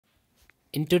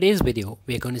In today's video,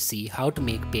 we're going to see how to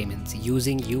make payments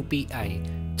using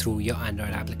UPI through your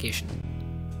Android application.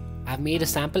 I've made a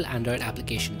sample Android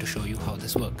application to show you how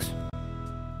this works.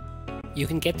 You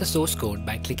can get the source code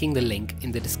by clicking the link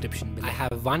in the description below. I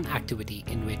have one activity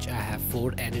in which I have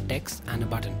 4 edit texts and a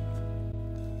button.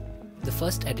 The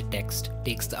first edit text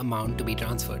takes the amount to be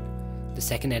transferred. The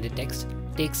second edit text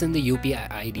takes in the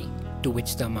UPI ID to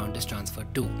which the amount is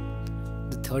transferred to.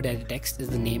 The third edit text is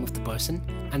the name of the person,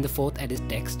 and the fourth edit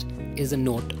text is a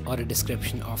note or a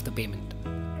description of the payment.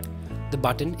 The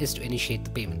button is to initiate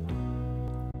the payment.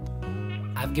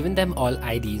 I've given them all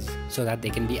IDs so that they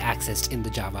can be accessed in the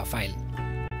Java file.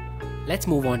 Let's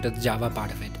move on to the Java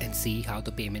part of it and see how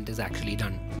the payment is actually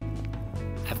done.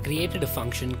 I've created a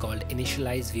function called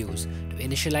initializeViews to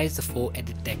initialize the 4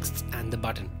 edit texts and the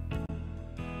button.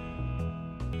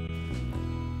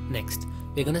 Next,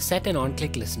 we're going to set an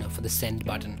on-click listener for the send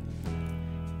button.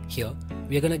 Here,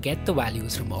 we're going to get the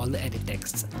values from all the edit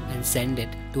texts and send it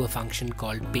to a function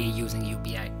called pay using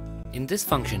UPI. In this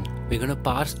function, we're going to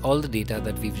parse all the data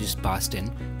that we've just passed in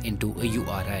into a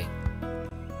URI.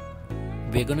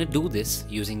 We're going to do this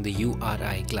using the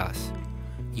URI class.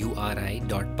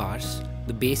 URI.parse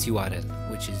the base URL,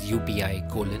 which is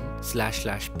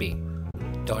UPI://pay.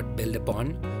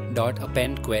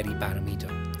 .buildupon.append query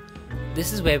parameter.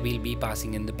 This is where we'll be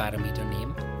passing in the parameter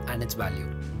name and its value.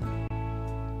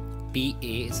 PA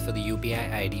is for the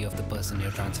UPI ID of the person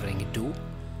you're transferring it to.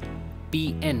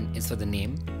 PN is for the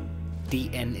name.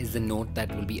 TN is the note that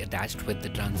will be attached with the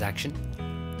transaction.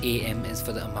 AM is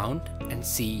for the amount, and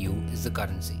CU is the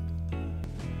currency.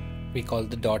 We call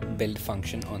the .build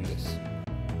function on this.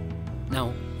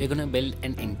 Now we're going to build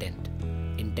an intent.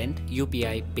 Intent,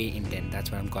 UPI pay intent,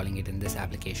 that's what I'm calling it in this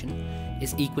application,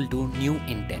 is equal to new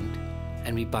intent,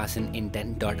 and we pass in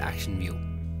intent.actionView.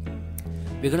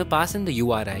 We're going to pass in the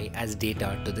URI as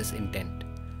data to this intent.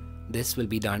 This will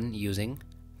be done using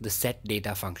the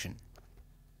setData function.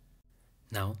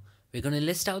 Now we're going to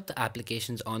list out the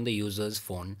applications on the user's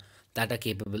phone that are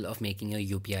capable of making a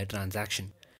UPI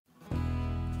transaction.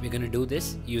 We're going to do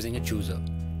this using a chooser.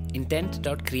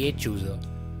 Intent.createChooser.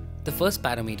 The first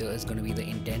parameter is going to be the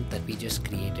intent that we just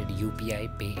created, UPI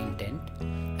pay intent,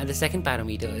 and the second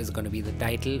parameter is going to be the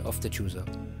title of the chooser.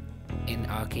 In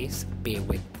our case, pay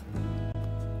with.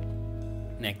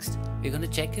 Next, we're going to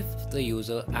check if the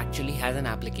user actually has an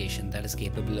application that is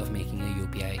capable of making a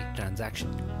UPI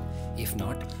transaction. If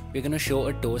not, we're going to show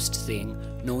a toast saying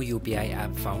no UPI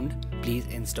app found, please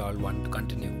install one to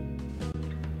continue.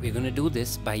 We're going to do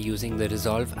this by using the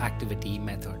resolve activity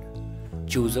method.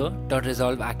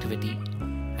 Chooser.resolve activity,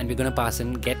 and we're going to pass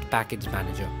in get package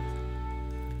manager.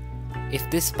 If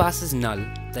this passes null,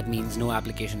 that means no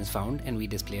application is found and we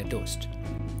display a toast.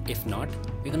 If not,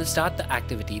 we're going to start the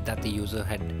activity that the user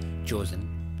had chosen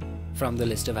from the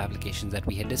list of applications that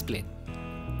we had displayed.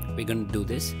 We're going to do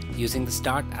this using the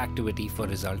start activity for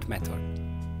result method.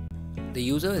 The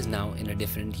user is now in a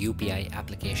different UPI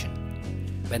application.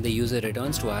 When the user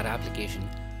returns to our application,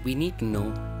 we need to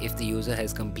know if the user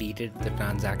has completed the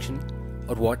transaction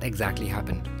or what exactly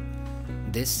happened.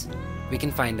 This we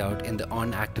can find out in the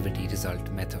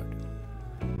onActivityResult method.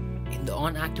 In the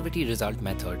onActivityResult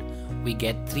method, we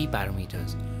get 3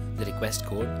 parameters: the request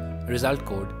code, result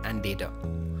code, and data.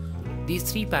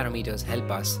 These 3 parameters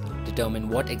help us determine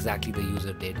what exactly the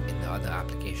user did in the other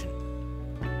application.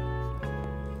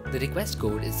 The request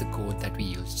code is the code that we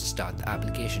use to start the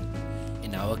application.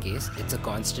 In our case, it's a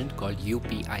constant called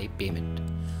UPI payment.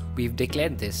 We've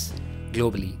declared this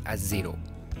globally as 0.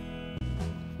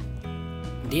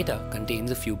 Data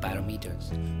contains a few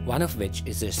parameters, one of which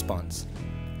is response.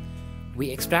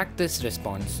 We extract this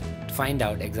response to find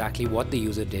out exactly what the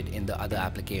user did in the other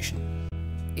application.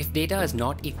 If data is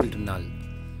not equal to null,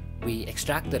 we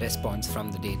extract the response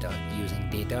from the data using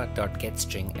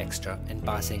data.getStringExtra and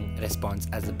passing response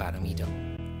as the parameter.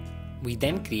 We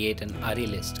then create an array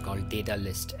list called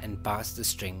dataList and pass the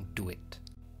string to it.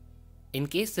 In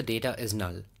case the data is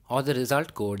null or the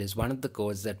result code is one of the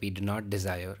codes that we do not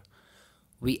desire,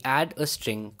 we add a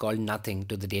string called nothing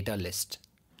to the data list.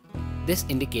 This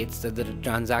indicates that the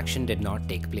transaction did not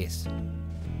take place.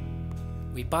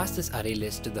 We pass this array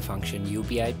list to the function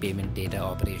UPI payment data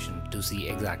operation to see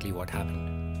exactly what happened.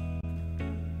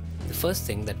 The first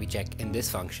thing that we check in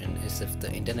this function is if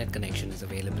the internet connection is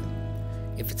available.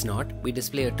 If it's not, we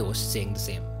display a toast saying the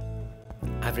same.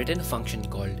 I've written a function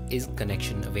called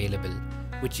isConnectionAvailable,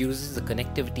 which uses the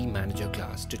connectivity manager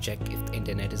class to check if the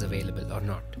internet is available or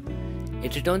not.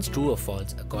 It returns true or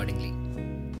false accordingly.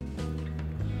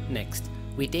 Next,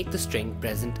 we take the string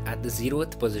present at the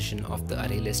 0th position of the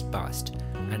array list passed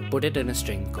and put it in a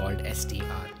string called str.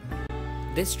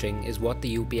 This string is what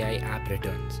the UPI app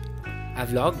returns.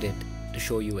 I've logged it to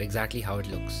show you exactly how it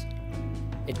looks.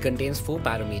 It contains 4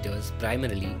 parameters,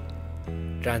 primarily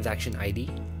transaction ID,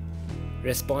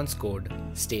 response code,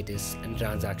 status, and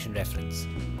transaction reference.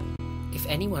 If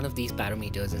any one of these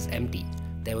parameters is empty,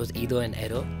 there was either an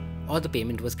error or the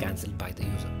payment was cancelled by the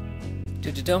user.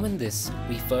 To determine this,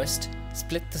 we first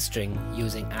split the string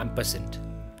using ampersand,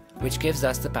 which gives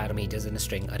us the parameters in a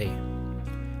string array.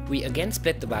 We again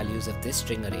split the values of this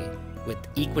string array with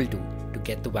equal to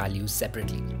get the values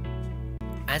separately.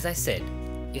 As I said,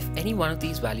 if any one of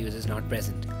these values is not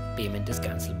present, payment is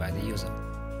cancelled by the user.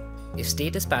 If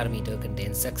status parameter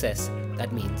contains success,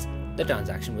 that means the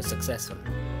transaction was successful.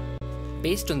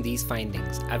 Based on these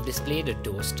findings, I've displayed a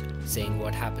toast saying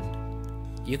what happened.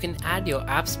 You can add your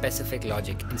app-specific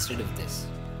logic instead of this.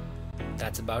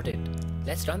 That's about it.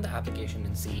 Let's run the application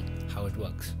and see how it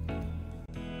works.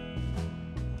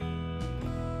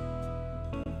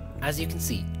 As you can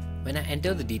see, when I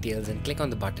enter the details and click on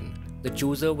the button, the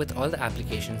chooser with all the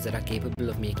applications that are capable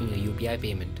of making a UPI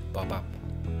payment pop up.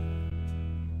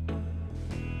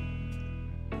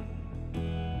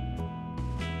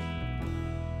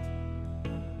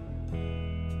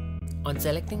 On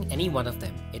selecting any one of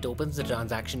them, it opens the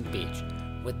transaction page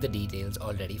with the details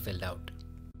already filled out.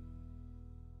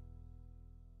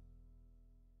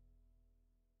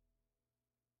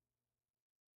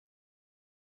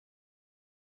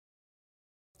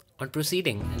 On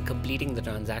proceeding and completing the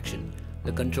transaction,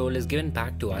 the control is given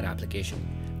back to our application,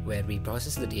 where we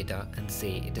process the data and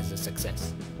say it is a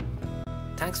success.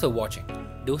 Thanks for watching.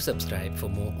 Do subscribe for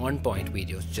more on-point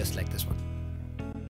videos just like this one.